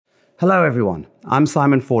Hello everyone, I'm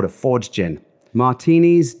Simon Ford of Ford's Gin.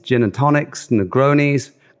 Martinis, gin and tonics, Negronis,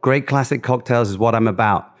 great classic cocktails is what I'm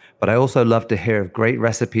about. But I also love to hear of great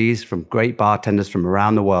recipes from great bartenders from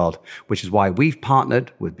around the world, which is why we've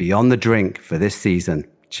partnered with Beyond the Drink for this season.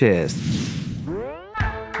 Cheers.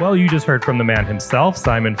 Well, you just heard from the man himself,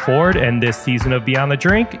 Simon Ford, and this season of Beyond the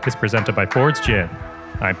Drink is presented by Ford's Gin.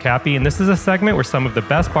 I'm Cappy, and this is a segment where some of the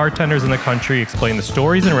best bartenders in the country explain the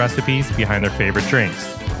stories and recipes behind their favorite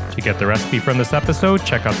drinks. To get the recipe from this episode,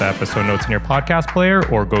 check out the episode notes in your podcast player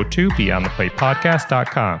or go to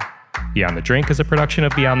beyondtheplatepodcast.com. Beyond the Drink is a production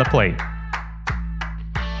of Beyond the Plate.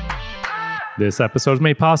 This episode is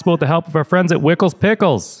made possible with the help of our friends at Wickles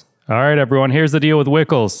Pickles. All right, everyone, here's the deal with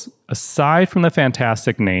Wickles. Aside from the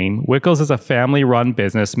fantastic name, Wickles is a family-run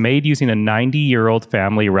business made using a 90-year-old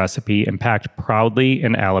family recipe and packed proudly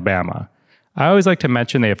in Alabama. I always like to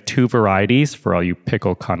mention they have two varieties for all you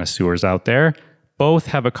pickle connoisseurs out there. Both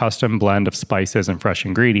have a custom blend of spices and fresh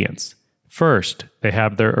ingredients. First, they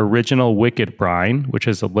have their original Wicked Brine, which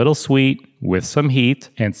is a little sweet with some heat.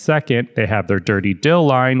 And second, they have their Dirty Dill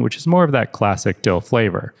line, which is more of that classic dill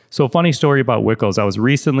flavor. So a funny story about Wickles, I was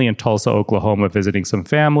recently in Tulsa, Oklahoma visiting some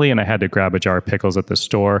family, and I had to grab a jar of pickles at the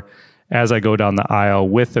store. As I go down the aisle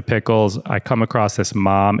with the pickles, I come across this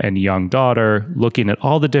mom and young daughter looking at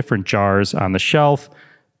all the different jars on the shelf.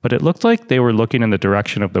 But it looked like they were looking in the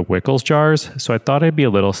direction of the Wickles jars, so I thought I'd be a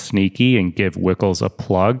little sneaky and give Wickles a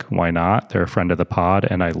plug. Why not? They're a friend of the pod,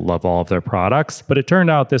 and I love all of their products. But it turned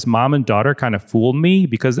out this mom and daughter kind of fooled me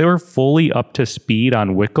because they were fully up to speed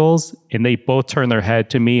on Wickles, and they both turned their head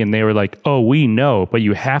to me, and they were like, "Oh, we know, but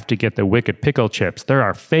you have to get the Wicked Pickle Chips. They're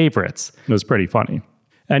our favorites." It was pretty funny.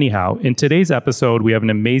 Anyhow, in today's episode, we have an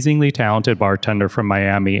amazingly talented bartender from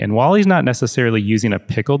Miami, and while he's not necessarily using a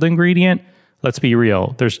pickled ingredient, let's be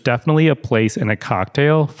real, there's definitely a place in a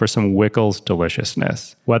cocktail for some Wickles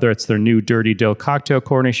deliciousness. Whether it's their new Dirty Dill cocktail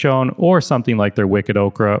cornichon or something like their Wicked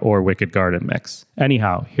Okra or Wicked Garden mix.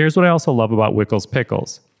 Anyhow, here's what I also love about Wickles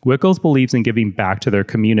Pickles. Wickles believes in giving back to their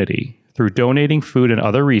community. Through donating food and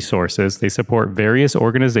other resources, they support various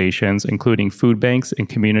organizations, including food banks and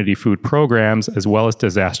community food programs, as well as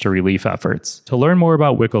disaster relief efforts. To learn more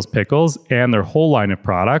about Wickles Pickles and their whole line of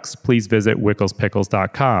products, please visit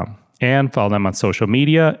wicklespickles.com. And follow them on social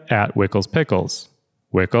media at Wickles Pickles.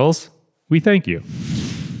 Wickles, we thank you.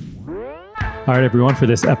 All right, everyone, for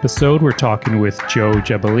this episode, we're talking with Joe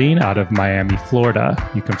Jebeline out of Miami, Florida.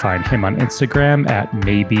 You can find him on Instagram at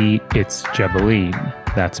maybeitsjebeline.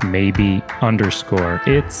 That's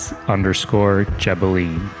maybe_it's_Jebeline.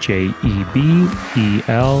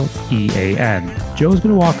 Jebelean. Joe's going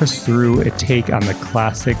to walk us through a take on the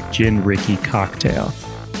classic Gin Ricky cocktail.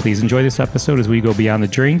 Please enjoy this episode as we go beyond the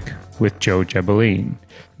drink with Joe Jebeline.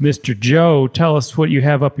 Mr. Joe, tell us what you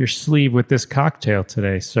have up your sleeve with this cocktail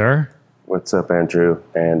today, sir. What's up, Andrew?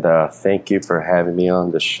 And thank you for having me on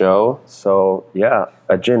the show. So, yeah,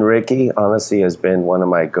 a Gin Ricky honestly has been one of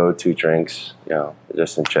my go-to drinks,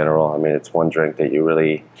 just in general. I mean, it's one drink that you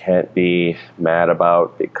really can't be mad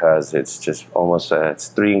about because it's just almost, it's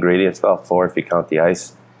 3 ingredients, well, 4 if you count the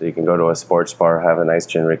ice. So you can go to a sports bar, have a nice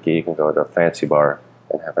Gin Ricky. You can go to a fancy bar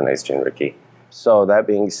and have a nice Gin Ricky. So that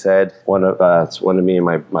being said, it's one of me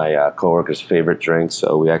and my coworkers' favorite drinks.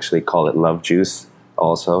 So we actually call it Love Juice,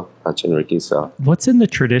 also a Gin Ricky. So what's in a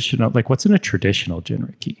traditional Gin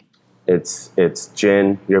Ricky? It's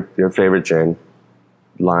gin, your favorite gin,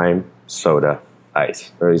 lime, soda,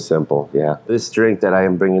 ice. Very simple. Yeah. This drink that I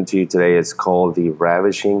am bringing to you today is called the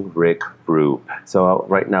Ravishing Rick Brew. So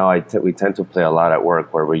right now we tend to play a lot at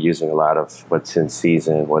work where we're using a lot of what's in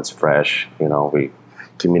season, what's fresh. We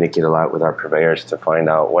communicate a lot with our purveyors to find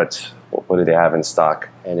out what do they have in stock.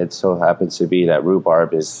 And it so happens to be that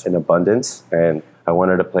rhubarb is in abundance, and I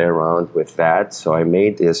wanted to play around with that. So I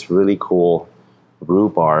made this really cool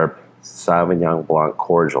rhubarb Sauvignon Blanc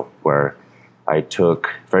cordial where I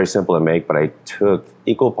took, very simple to make, but I took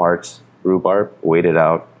equal parts rhubarb, weighed it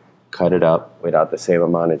out, cut it up, weighed out the same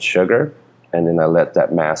amount of sugar, and then I let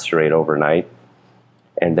that macerate overnight.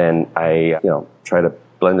 And then I, try to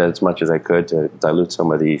blend it as much as I could to dilute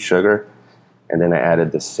some of the sugar. And then I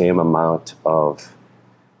added the same amount of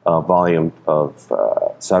volume of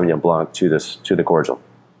Sauvignon Blanc to the cordial.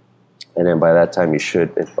 And then by that time,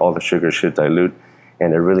 all the sugar should dilute.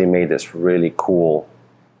 And it really made this really cool,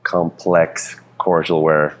 complex cordial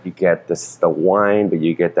where you get the wine, but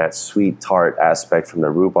you get that sweet tart aspect from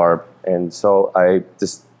the rhubarb. And so I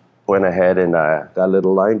just went ahead and got a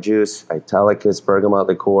little lime juice, Italicus bergamot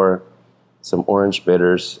liqueur, some orange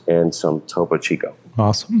bitters, and some Topo Chico.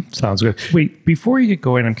 Awesome. Sounds good. Wait, before you get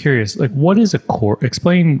going, I'm curious, like what is a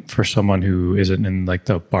explain for someone who isn't in like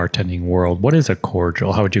the bartending world, what is a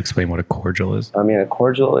cordial? How would you explain what a cordial is? I mean, a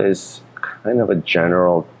cordial is kind of a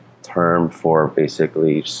general term for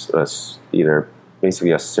basically either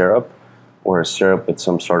basically a syrup or a syrup with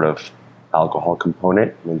some sort of alcohol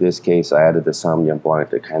component. In this case, I added the Sauvignon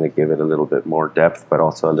Blanc to kind of give it a little bit more depth, but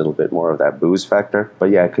also a little bit more of that booze factor.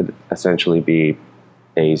 But yeah, it could essentially be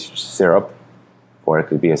a syrup, or it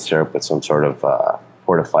could be a syrup with some sort of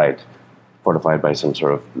fortified by some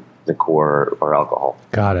sort of liqueur or alcohol.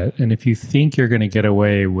 Got it. And if you think you're going to get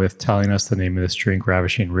away with telling us the name of this drink,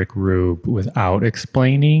 Ravishing Rick Rube, without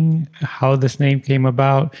explaining how this name came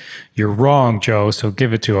about, you're wrong, Joe. So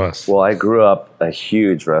give it to us. Well, I grew up a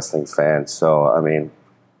huge wrestling fan. So, I mean,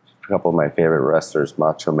 a couple of my favorite wrestlers,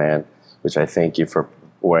 Macho Man, which I thank you for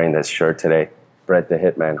wearing this shirt today, Bret the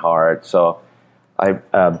Hitman Hart. So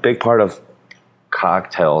a big part of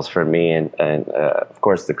cocktails for me and of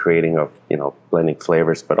course the creating of blending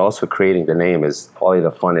flavors, but also creating the name is probably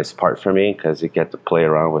the funnest part for me because you get to play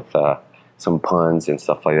around with some puns and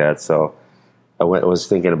stuff like that. So I was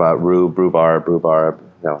thinking about rhubarb,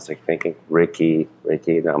 and I was like thinking Ricky,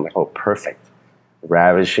 and I'm like, oh, perfect,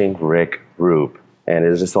 Ravishing Rick Rube. And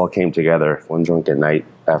it just all came together one drunken night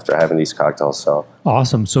after having these cocktails. So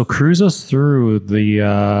awesome. So cruise us through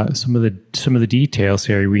the some of the details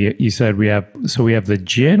here. You said we have the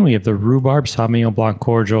gin, we have the rhubarb, Sauvignon Blanc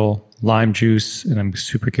cordial, lime juice, and I'm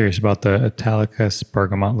super curious about the Italicus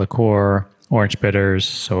bergamot liqueur, orange bitters,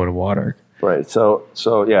 soda water. Right. So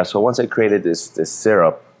once I created this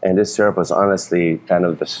syrup, and this syrup was honestly kind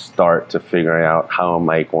of the start to figuring out how am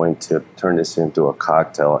I going to turn this into a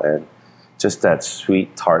cocktail, and just that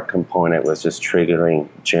sweet tart component was just triggering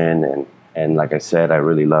gin. And like I said, I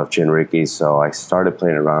really love gin Ricky. So I started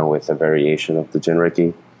playing around with a variation of the gin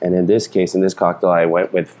Ricky. And in this case, in this cocktail, I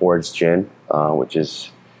went with Fords Gin, which is,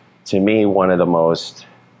 to me, one of the most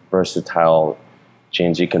versatile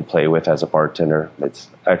gins you can play with as a bartender. It's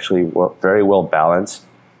actually very well balanced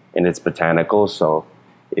in its botanicals. So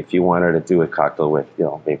if you wanted to do a cocktail with,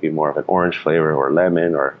 maybe more of an orange flavor or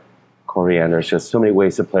lemon or coriander, there's just so many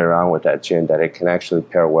ways to play around with that gin that it can actually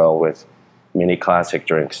pair well with many classic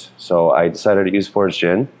drinks. So I decided to use Fords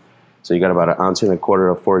Gin. So you got about 1.25 ounces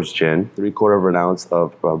of Fords Gin, 3/4 ounce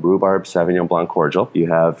of rhubarb Sauvignon Blanc cordial. You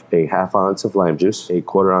have a 1/2 ounce of lime juice,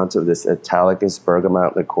 1/4 ounce of this Italicus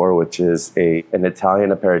bergamot liqueur, which is an Italian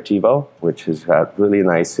aperitivo, which has got really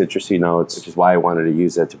nice citrusy notes, which is why I wanted to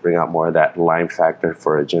use it to bring out more of that lime factor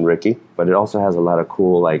for a gin Ricky. But it also has a lot of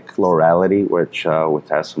cool florality, which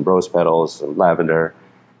has some rose petals, some lavender,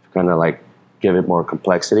 to kind of give it more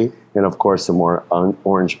complexity. And of course, some more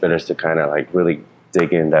orange bitters to kind of really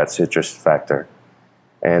dig in that citrus factor.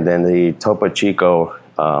 And then the Topo Chico,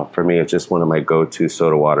 for me, it's just one of my go-to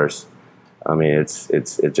soda waters. I mean,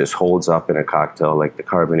 it just holds up in a cocktail. Like the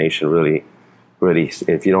carbonation really,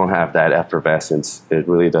 if you don't have that effervescence, it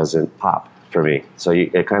really doesn't pop for me. So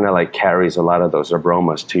it kind of carries a lot of those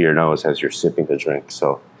aromas to your nose as you're sipping the drink.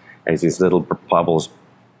 So as these little bubbles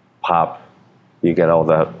pop, you get all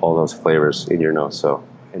those flavors in your nose. So.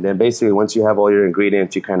 And then basically, once you have all your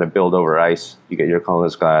ingredients, you kind of build over ice. You get your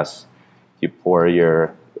Collins glass. You pour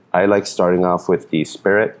I like starting off with the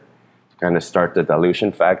spirit to kind of start the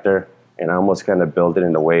dilution factor. And I almost kind of build it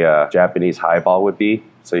in the way a Japanese highball would be.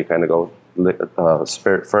 So you kind of go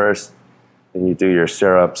spirit first. Then you do your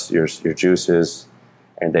syrups, your juices.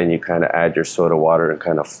 And then you kind of add your soda water and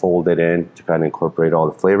kind of fold it in to kind of incorporate all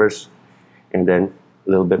the flavors. And then a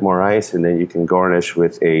little bit more ice. And then you can garnish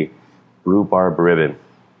with a rhubarb ribbon,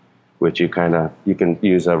 which you can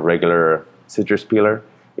use a regular citrus peeler.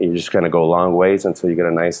 And you just kind of go long ways until you get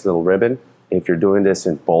a nice little ribbon. If you're doing this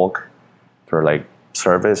in bulk for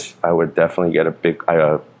service, I would definitely get a big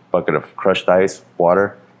bucket of crushed ice,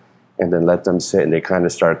 water, and then let them sit, and they kind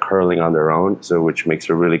of start curling on their own, so which makes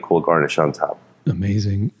a really cool garnish on top.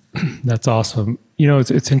 Amazing. That's awesome.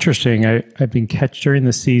 It's interesting. I've been during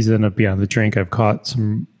the season of Beyond the Drink, I've caught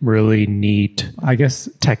some really neat, I guess,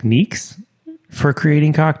 techniques for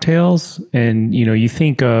creating cocktails. And, you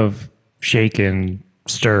think of shaken,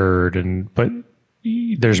 stirred, but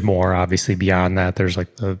there's more obviously beyond that. There's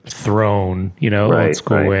the thrown, old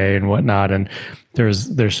school way and whatnot. And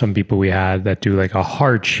there's some people we had that do a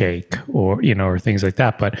hard shake or things like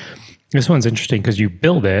that. But this one's interesting because you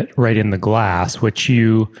build it right in the glass, which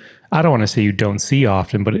I don't want to say you don't see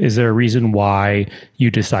often, but is there a reason why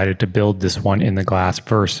you decided to build this one in the glass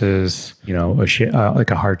versus,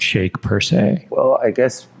 a hard shake per se? Well, I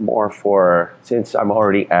guess more since I'm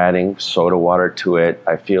already adding soda water to it,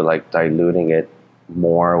 I feel like diluting it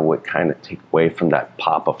more would kind of take away from that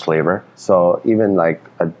pop of flavor. So even like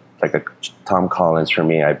a Tom Collins for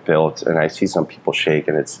me, I built, and I see some people shake,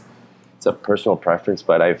 and it's a personal preference,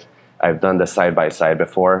 but I've done the side by side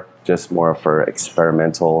before, just more for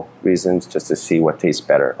experimental reasons, just to see what tastes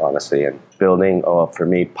better, honestly. And building, for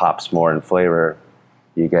me, pops more in flavor.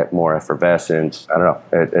 You get more effervescence. I don't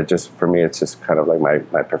know. It just, for me, it's just kind of like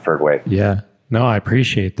my preferred way. Yeah. No, I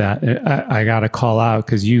appreciate that. I got to call out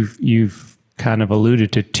because you've kind of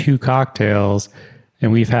alluded to 2 cocktails,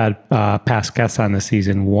 and we've had past guests on the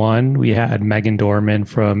season. One, we had Megan Dorman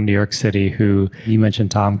from New York City, who you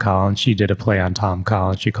mentioned Tom Collins. She did a play on Tom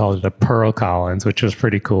Collins. She called it a Pearl Collins, which was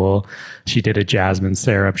pretty cool. She did a jasmine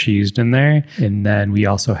syrup she used in there. And then we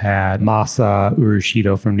also had Masa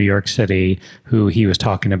Urushido from New York City, who he was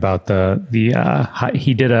talking about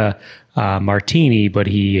he did a martini, but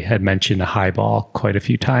he had mentioned a highball quite a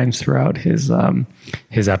few times throughout his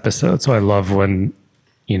episode. So I love when,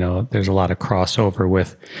 there's a lot of crossover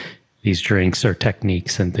with these drinks or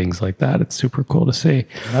techniques and things like that. It's super cool to see.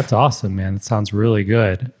 That's awesome, man. It sounds really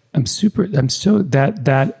good. I'm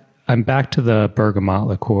back to the bergamot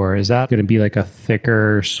liqueur. Is that going to be like a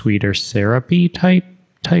thicker, sweeter, syrupy type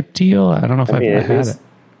deal? I don't know if I've had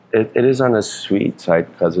it. It is on the sweet side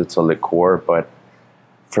because it's a liqueur, but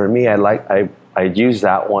for me, I use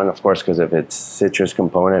that one, of course, because of its citrus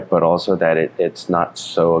component, but also that it's not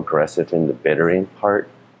so aggressive in the bittering part.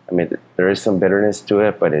 I mean, there is some bitterness to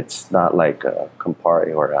it, but it's not like a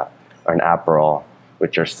Campari or an Aperol,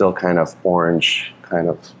 which are still kind of orange kind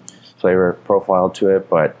of flavor profile to it,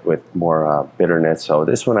 but with more bitterness. So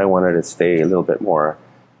this one I wanted to stay a little bit more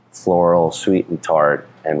floral, sweet and tart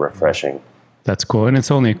and refreshing. That's cool. And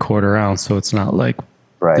it's only a 1/4 ounce, so it's not like...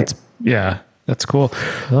 Right. That's cool.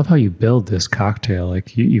 I love how you build this cocktail.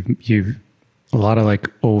 Like you've a lot of like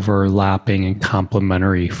overlapping and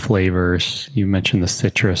complementary flavors. You mentioned the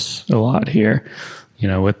citrus a lot here,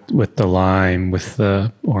 with the lime, with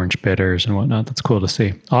the orange bitters and whatnot. That's cool to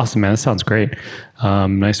see. Awesome, man. That sounds great.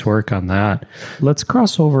 Nice work on that. Let's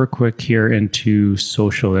cross over quick here into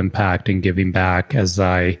social impact and giving back. As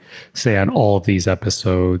I say on all of these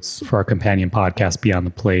episodes for our companion podcast, Beyond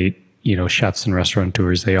the Plate, chefs and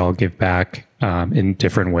restaurateurs, they all give back in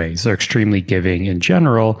different ways. They're extremely giving in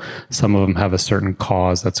general. Some of them have a certain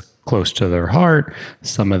cause that's close to their heart.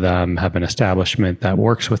 Some of them have an establishment that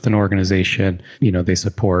works with an organization. They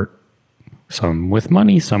support some with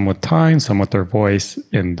money, some with time, some with their voice.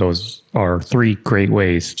 And those are 3 great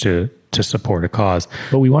ways to support a cause.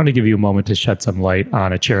 But we want to give you a moment to shed some light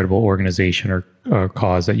on a charitable organization or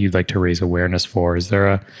cause that you'd like to raise awareness for. Is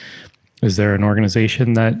there an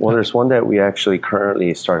organization that... Well, there's one that we actually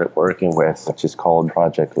currently started working with, which is called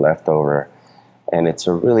Project Leftover. And it's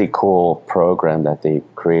a really cool program that they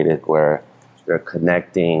created where they're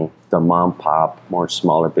connecting the mom-pop, more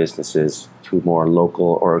smaller businesses to more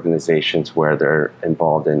local organizations where they're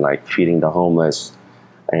involved in like feeding the homeless.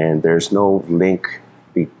 And there's no link,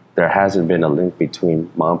 there hasn't been a link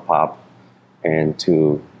between mom-pop and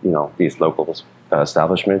to, these local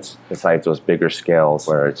establishments, besides those bigger scales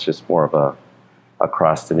where it's just more of a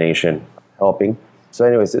across the nation helping. So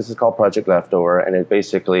anyways, this is called Project Leftover, and it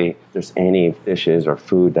basically, there's any dishes or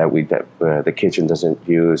food that the kitchen doesn't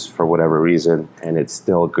use for whatever reason, and it's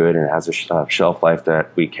still good and it has a shelf life that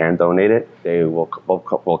we can donate it. We'll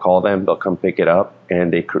call them, they'll come pick it up,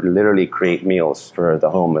 and they literally create meals for the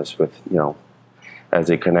homeless with, as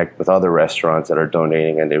they connect with other restaurants that are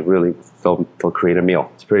donating, and they'll create a meal.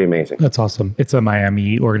 It's pretty amazing. That's awesome. It's a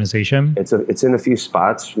Miami organization. It's in a few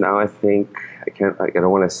spots now. I think I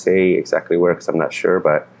don't want to say exactly where because I'm not sure,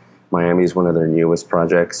 but Miami is one of their newest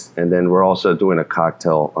projects. And then we're also doing a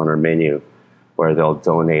cocktail on our menu where they'll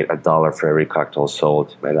donate $1 for every cocktail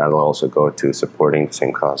sold, and that'll also go to supporting the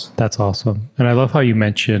same cause. That's awesome. And I love how you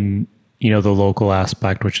mention the local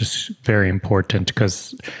aspect, which is very important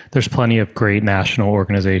because there's plenty of great national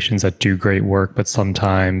organizations that do great work, but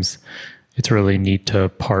sometimes it's really neat to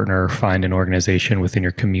find an organization within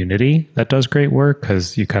your community that does great work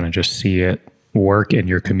because you kind of just see it work in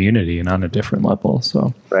your community and on a different level.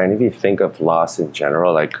 So, right. And if you think of loss in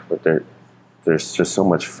general, like there's just so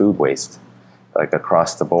much food waste, like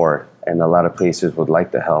across the board. And a lot of places would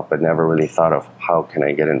like to help, but never really thought of how can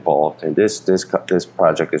I get involved. And this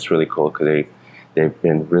project is really cool because they've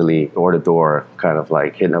been really door to door, kind of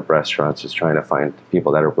like hitting up restaurants, just trying to find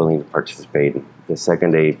people that are willing to participate. And the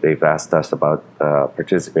second they've asked us about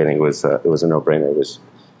participating, it was a no brainer.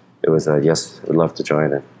 It was a yes, we'd love to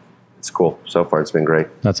join it. it's cool. So far, it's been great.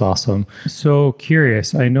 That's awesome. So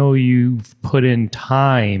curious, I know you've put in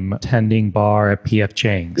time tending bar at P.F.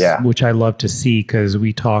 Chang's, which I love to see because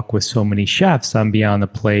we talk with so many chefs on Beyond the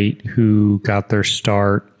Plate who got their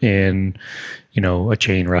start in, a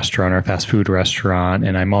chain restaurant or a fast food restaurant.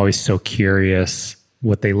 And I'm always so curious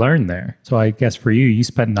what they learned there. So I guess for you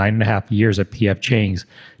spent 9.5 years at P.F. Chang's.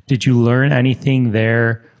 Did you learn anything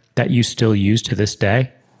there that you still use to this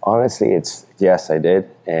day? Honestly, yes, I did.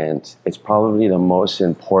 And it's probably the most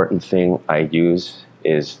important thing I use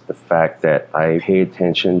is the fact that I pay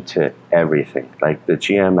attention to everything. Like the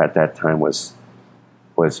GM at that time was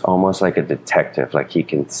almost like a detective. Like he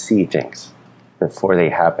can see things before they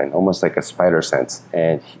happen, almost like a spider sense.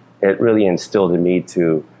 And it really instilled in me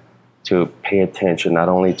to pay attention not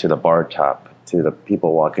only to the bar top, to the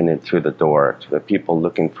people walking in through the door, to the people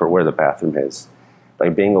looking for where the bathroom is.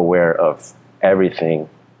 Like being aware of everything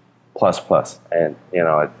plus. And,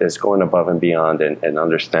 it's going above and beyond and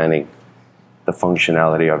understanding the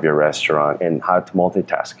functionality of your restaurant and how to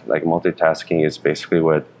multitask. Like multitasking is basically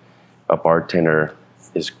what a bartender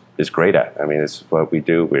is great at. I mean, it's what we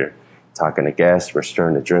do. We're talking to guests, we're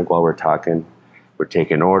stirring the drink while we're talking, we're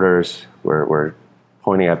taking orders, we're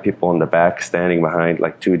pointing at people in the back, standing behind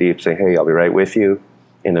like two deep, saying, hey, I'll be right with you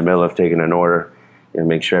in the middle of taking an order, and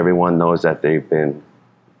make sure everyone knows that they've been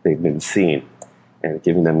seen. And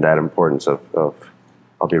giving them that importance of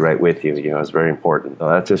I'll be right with you, is very important. So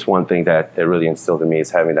that's just one thing that it really instilled in me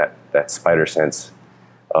is having that spider sense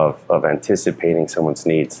of anticipating someone's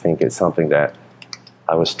needs. I think it's something that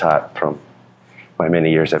I was taught from my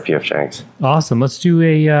many years at P.F. Chang's. Awesome. Let's do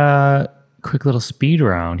a quick little speed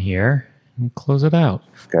round here and close it out.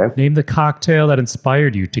 Okay. Name the cocktail that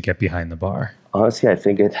inspired you to get behind the bar. Honestly, I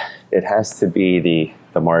think it has to be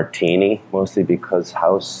the martini, mostly because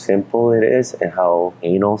how simple it is and how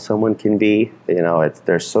anal someone can be.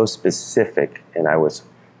 They're so specific. And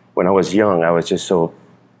when I was young, I was just so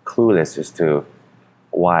clueless as to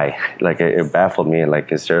why. Like it baffled me.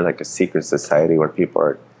 Like, is there like a secret society where people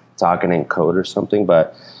are talking in code or something?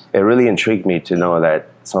 But it really intrigued me to know that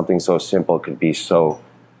something so simple could be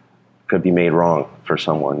made wrong for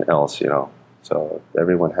someone else. So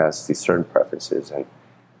everyone has these certain preferences, and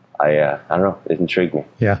I don't know, it intrigued me.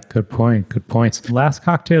 Yeah, good point. Good points. Last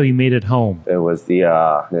cocktail you made at home? It was the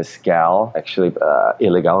mezcal, actually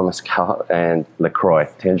Ilegal mezcal and LaCroix,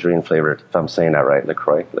 tangerine flavored, if I'm saying that right,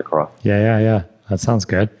 LaCroix. Yeah. That sounds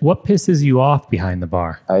good. What pisses you off behind the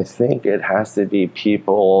bar? I think it has to be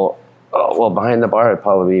people, behind the bar, it'd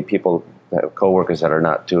probably be people, coworkers that are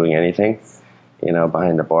not doing anything.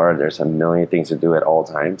 Behind the bar, there's a million things to do at all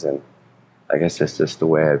times, and I guess it's just the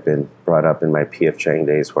way I've been brought up in my P.F. Chang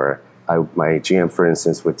days where my GM, for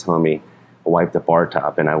instance, would tell me, wipe the bar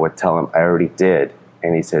top, and I would tell him, I already did,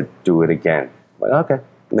 and he said, do it again. I'm like, okay,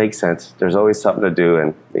 makes sense. There's always something to do,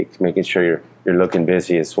 and making sure you're looking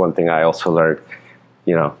busy is one thing I also learned,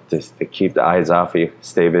 just to keep the eyes off you,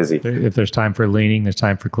 stay busy. If there's time for leaning, there's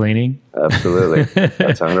time for cleaning. Absolutely,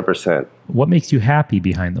 that's 100%. What makes you happy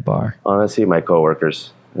behind the bar? Honestly, my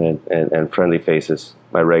coworkers and friendly faces,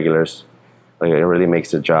 my regulars. Like, it really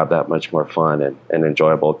makes the job that much more fun and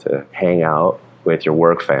enjoyable to hang out with your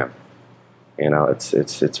work fam.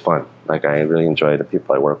 It's fun. Like, I really enjoy the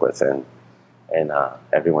people I work with and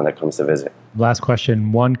everyone that comes to visit. Last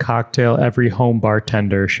question. One cocktail every home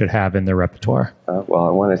bartender should have in their repertoire. I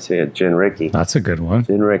want to say a Gin Ricky. That's a good one.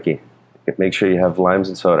 Gin Ricky. Make sure you have limes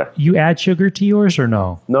and soda. You add sugar to yours or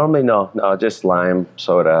no? Normally, no, just lime,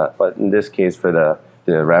 soda. But in this case, for the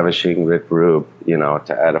Ravishing Rick Rube,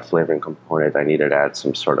 to add a flavoring component, I needed to add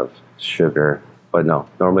some sort of sugar. But no,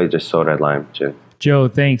 normally just soda and lime, gin. Joe,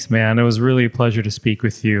 thanks, man. It was really a pleasure to speak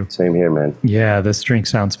with you. Same here, man. Yeah, this drink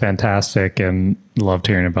sounds fantastic, and loved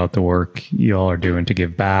hearing about the work you all are doing to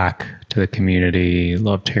give back to the community.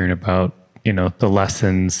 Loved hearing about, the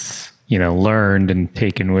lessons, learned and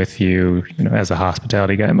taken with you, as a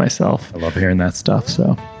hospitality guy myself. I love hearing that stuff.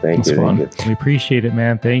 So thank you. Fun. We appreciate it,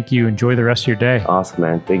 man. Thank you. Enjoy the rest of your day. Awesome,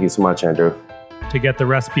 man. Thank you so much, Andrew. To get the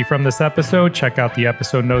recipe from this episode, check out the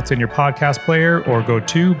episode notes in your podcast player or go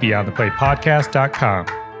to beyondtheplatepodcast.com.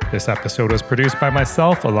 This episode was produced by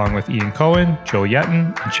myself along with Ian Cohen, Joel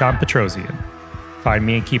Yetton, and Sean Petrosian. Find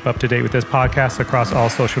me and keep up to date with this podcast across all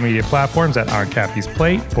social media platforms at On Cappy's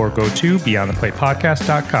Plate or go to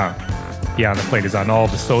beyondtheplatepodcast.com. Beyond the Plate is on all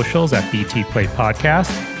the socials at BT Plate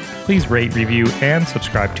Podcast. Please rate, review, and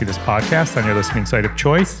subscribe to this podcast on your listening site of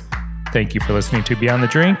choice. Thank you for listening to Beyond the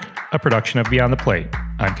Drink, a production of Beyond the Plate.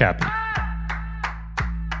 I'm Cappy.